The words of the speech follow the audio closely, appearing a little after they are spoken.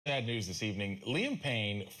Sad news this evening. Liam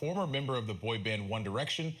Payne, former member of the boy band One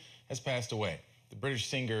Direction, has passed away. The British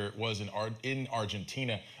singer was in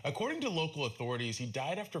Argentina. According to local authorities, he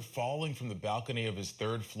died after falling from the balcony of his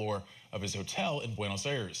third floor of his hotel in Buenos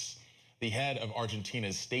Aires. The head of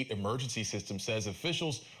Argentina's state emergency system says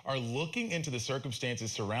officials are looking into the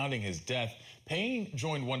circumstances surrounding his death. Payne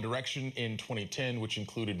joined One Direction in 2010, which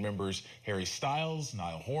included members Harry Styles,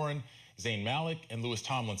 Niall Horan, Zayn Malik, and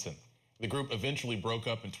Tomlinson. The group eventually broke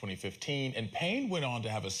up in 2015, and Payne went on to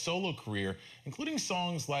have a solo career, including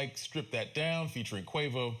songs like Strip That Down featuring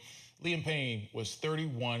Quavo. Liam Payne was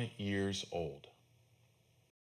 31 years old.